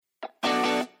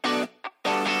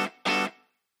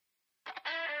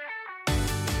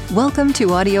Welcome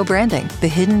to Audio Branding, the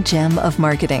hidden gem of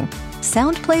marketing.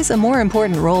 Sound plays a more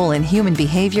important role in human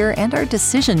behavior and our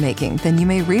decision-making than you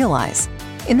may realize.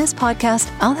 In this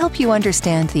podcast, I'll help you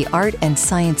understand the art and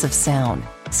science of sound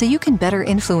so you can better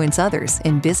influence others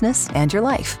in business and your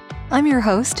life. I'm your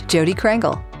host, Jody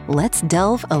Krangle. Let's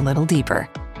delve a little deeper.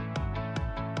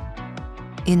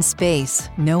 In space,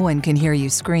 no one can hear you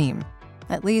scream.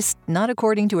 At least, not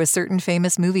according to a certain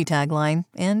famous movie tagline,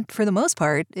 and for the most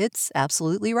part, it's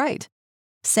absolutely right.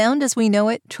 Sound as we know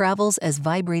it travels as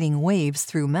vibrating waves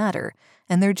through matter,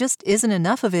 and there just isn't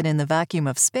enough of it in the vacuum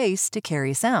of space to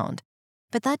carry sound.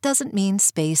 But that doesn't mean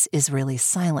space is really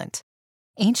silent.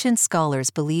 Ancient scholars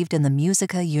believed in the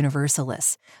musica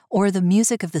universalis, or the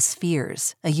music of the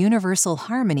spheres, a universal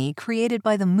harmony created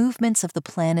by the movements of the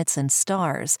planets and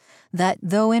stars that,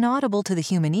 though inaudible to the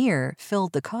human ear,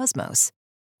 filled the cosmos.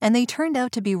 And they turned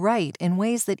out to be right in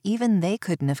ways that even they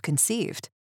couldn't have conceived.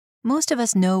 Most of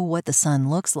us know what the sun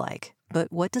looks like,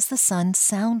 but what does the sun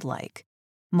sound like?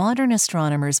 Modern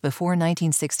astronomers before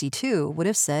 1962 would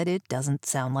have said it doesn't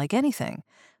sound like anything,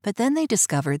 but then they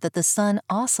discovered that the sun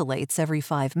oscillates every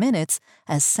 5 minutes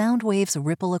as sound waves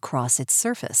ripple across its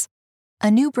surface. A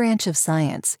new branch of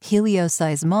science,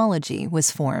 helioseismology,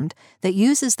 was formed that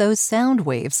uses those sound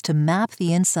waves to map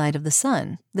the inside of the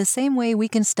sun, the same way we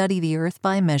can study the Earth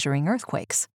by measuring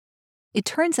earthquakes. It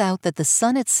turns out that the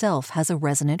sun itself has a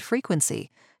resonant frequency,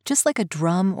 just like a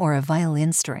drum or a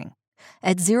violin string.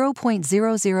 At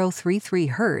 0.0033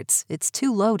 hertz, it's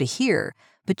too low to hear,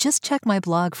 but just check my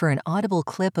blog for an audible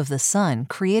clip of the sun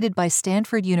created by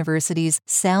Stanford University's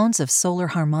Sounds of Solar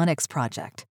Harmonics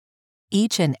project.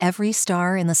 Each and every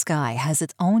star in the sky has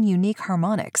its own unique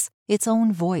harmonics, its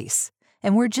own voice,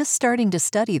 and we're just starting to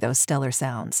study those stellar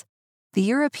sounds. The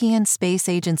European Space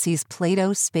Agency's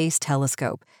Plato Space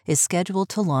Telescope is scheduled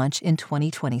to launch in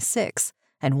 2026,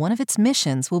 and one of its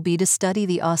missions will be to study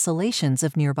the oscillations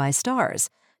of nearby stars,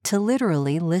 to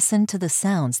literally listen to the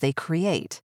sounds they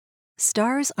create.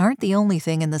 Stars aren't the only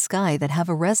thing in the sky that have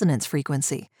a resonance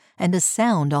frequency and a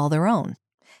sound all their own.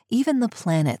 Even the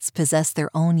planets possess their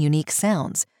own unique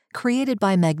sounds, created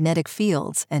by magnetic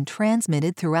fields and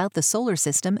transmitted throughout the solar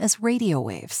system as radio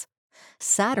waves.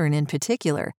 Saturn, in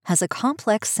particular, has a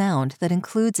complex sound that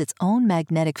includes its own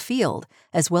magnetic field,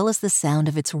 as well as the sound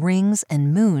of its rings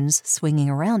and moons swinging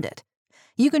around it.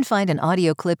 You can find an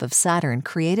audio clip of Saturn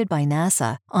created by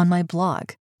NASA on my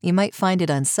blog. You might find it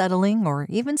unsettling or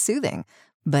even soothing,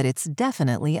 but it's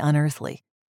definitely unearthly.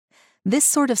 This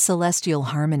sort of celestial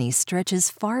harmony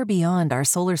stretches far beyond our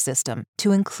solar system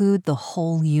to include the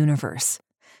whole universe.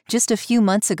 Just a few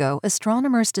months ago,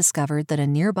 astronomers discovered that a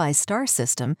nearby star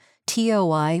system,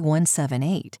 TOI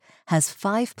 178, has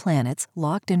 5 planets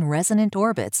locked in resonant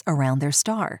orbits around their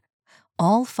star.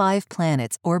 All 5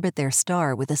 planets orbit their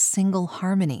star with a single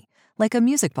harmony, like a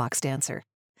music box dancer.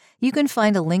 You can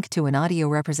find a link to an audio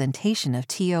representation of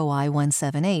TOI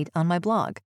 178 on my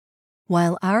blog.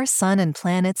 While our sun and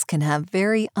planets can have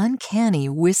very uncanny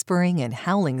whispering and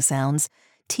howling sounds,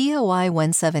 TOI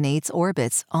 178's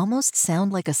orbits almost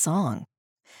sound like a song.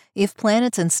 If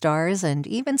planets and stars and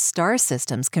even star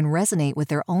systems can resonate with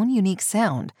their own unique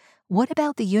sound, what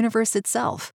about the universe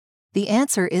itself? The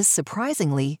answer is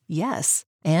surprisingly yes,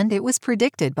 and it was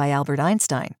predicted by Albert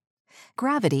Einstein.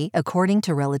 Gravity, according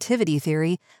to relativity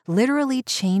theory, literally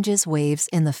changes waves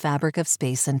in the fabric of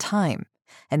space and time,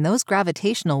 and those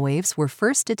gravitational waves were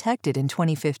first detected in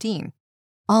 2015.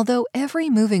 Although every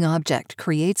moving object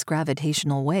creates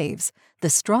gravitational waves, the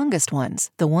strongest ones,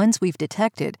 the ones we've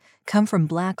detected, come from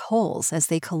black holes as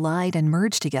they collide and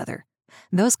merge together.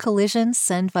 Those collisions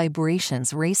send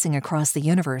vibrations racing across the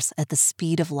universe at the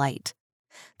speed of light.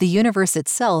 The universe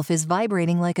itself is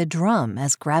vibrating like a drum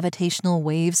as gravitational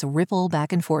waves ripple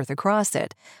back and forth across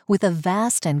it, with a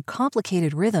vast and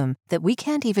complicated rhythm that we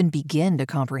can't even begin to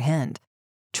comprehend.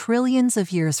 Trillions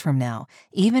of years from now,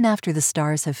 even after the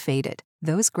stars have faded,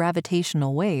 those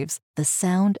gravitational waves, the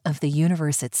sound of the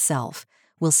universe itself,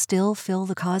 will still fill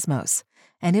the cosmos,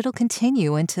 and it'll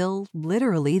continue until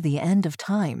literally the end of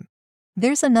time.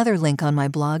 There's another link on my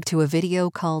blog to a video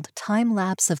called Time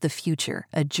Lapse of the Future,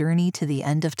 A Journey to the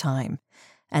End of Time.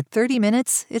 At 30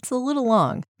 minutes, it's a little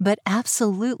long, but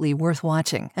absolutely worth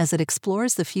watching as it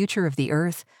explores the future of the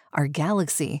Earth, our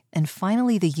galaxy, and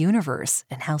finally the universe,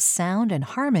 and how sound and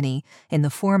harmony, in the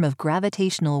form of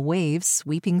gravitational waves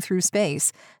sweeping through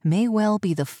space, may well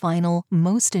be the final,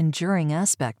 most enduring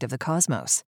aspect of the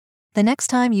cosmos. The next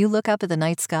time you look up at the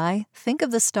night sky, think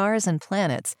of the stars and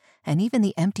planets, and even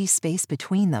the empty space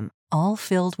between them, all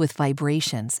filled with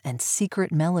vibrations and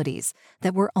secret melodies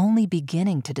that we're only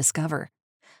beginning to discover.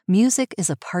 Music is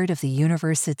a part of the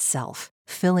universe itself,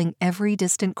 filling every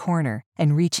distant corner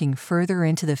and reaching further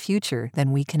into the future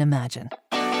than we can imagine.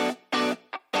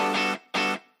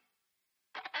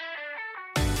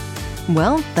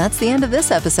 Well, that's the end of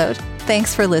this episode.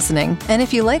 Thanks for listening. And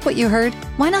if you like what you heard,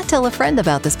 why not tell a friend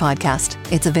about this podcast?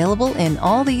 It's available in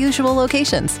all the usual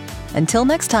locations. Until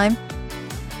next time,